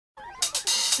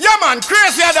Yeah man,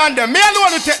 crazier than them. Me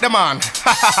alone will take the man.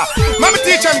 Let me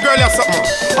teach them girl you something.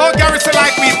 Oh, Gary say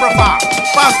like we prefer.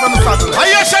 Pass from the saddle. Are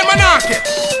you shell manaki?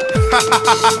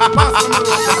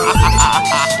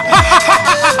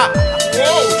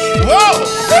 Whoa.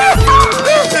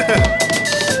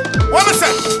 What me say?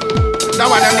 That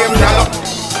one and name Gallop.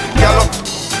 Gallop.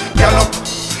 Gallop.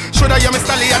 Should I hear me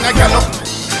stallion a gallop?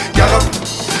 Gallop.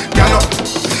 Gallop.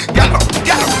 Gallop.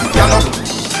 Gallop. Gallop.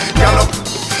 Gallop.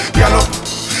 Gallop.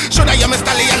 Should I hear me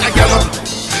stallion a gallop?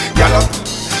 Gallop.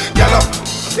 Gallop.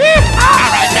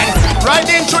 Alright then.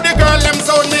 Riding through the girl, them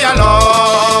sound me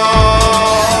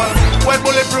alone. Well,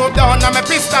 bulletproof down on my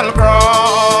pistol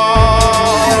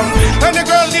ground. And the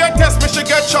girl there test me, she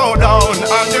get show down.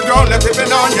 On the ground, let it be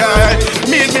known, yeah.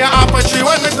 Meet me up a tree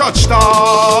when me touch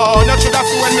down. You should have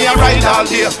seen when me a ride all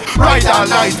day, ride all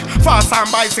night. Fast on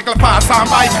bicycle, fast on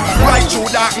bike. Ride through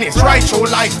darkness, ride through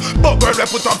light. But girl, we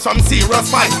put up some serious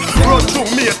fight. Run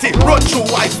through matey, run through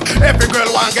wife. Every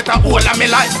girl want get a hold of me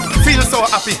life. Feel so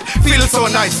happy, feel so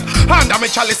nice. Hand on me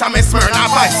chalice and me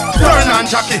Smirnoff Ice. Turn on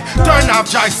jockey, turn off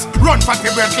jice. Run fatty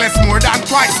breathless more than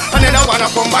twice. And then I wanna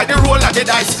come by the roll of the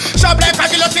dice. Shop like a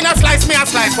guillotine a slice, me a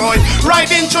slice boy.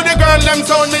 Riding through the girl, them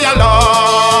sound me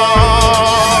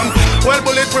alone. Well,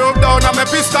 bulletproof down on my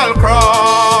pistol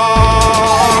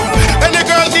crown. And the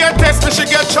girl there test me, she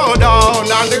get show down.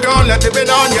 And the girl let it be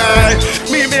down, yeah.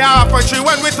 Me half a tree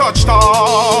when we touch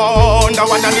down. The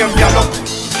one that name Gallop.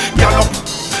 Gallop.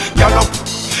 Gallop.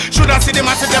 Should I see them,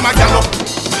 I see them a gallop.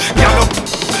 Gallop.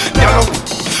 Gallop.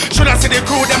 Should I see the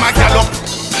crew, them a gallop.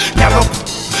 Gallop.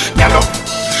 Gallop.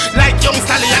 Like young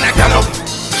stallion a gallop.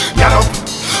 Gallop.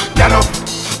 Gallop.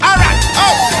 Alright,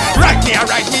 oh. Ride me a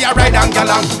ride and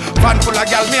galang. Van full of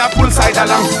gal, me a pull side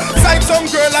along. Side some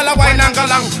girl all a wine and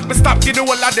galang. Me stop give the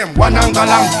whole of them one and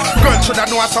galang. Girl shoulda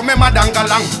know so me mad and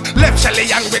galang. Left shelly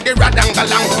young with the rad and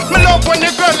galang. Me love when the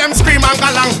girl them scream and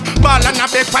galang. Ball and a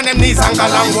beg on them knees and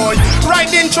galang boy.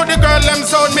 Riding through the girl them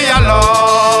sound me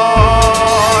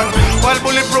alone. Well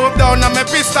bulletproof down on me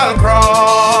pistol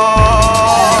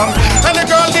crown. And the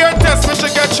girl there test me, she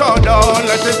get shot down.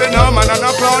 Let it be no man and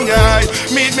a clown, yeah.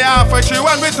 Meet me half a tree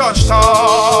when we touch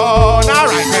town.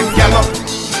 Alright then, gallop,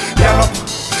 gallop,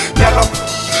 gallop.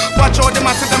 Watch out them,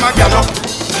 I see them a gallop,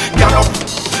 gallop,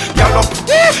 gallop.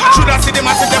 Should I see them,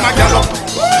 I see them a gallop,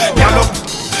 gallop,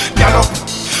 gallop.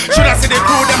 Should I see the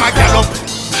crew, them a gallop,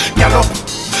 gallop,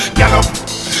 gallop.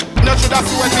 No should I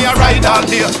see when me a ride all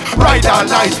day, ride all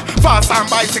night. Fast on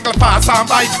bicycle, fast on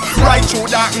bike. Ride through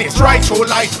darkness, ride through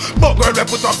light. But girl, we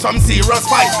put up some serious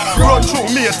fight. Run through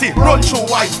matey, run through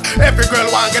wife. Every girl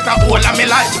want get a hold of me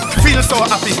life. Feel so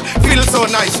happy, feel so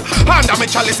nice. Hand on me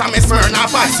chalice and me Smirnoff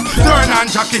Ice. Turn on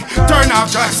jockey, turn off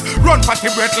jice. Run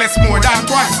fatty breathless more than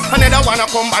twice. And then I wanna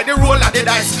come by the roll of the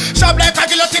dice. Shop like a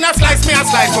guillotine a slice, me a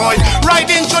slice boy.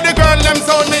 Riding through the girl, them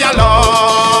sound me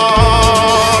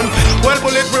alone. Well,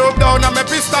 bulletproof down on my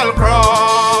pistol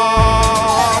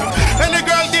crown. And the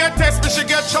girl there test me, she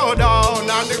get show down.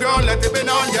 And the girl let it be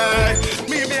known, yeah.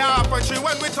 Me half a tree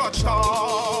when we touch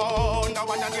down. The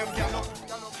one that name Gallop.